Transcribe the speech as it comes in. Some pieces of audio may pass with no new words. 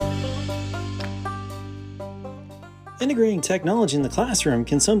Integrating technology in the classroom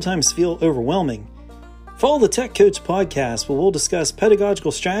can sometimes feel overwhelming. Follow the Tech Coach podcast where we'll discuss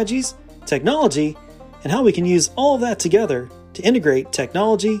pedagogical strategies, technology, and how we can use all of that together to integrate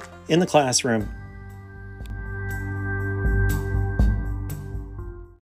technology in the classroom.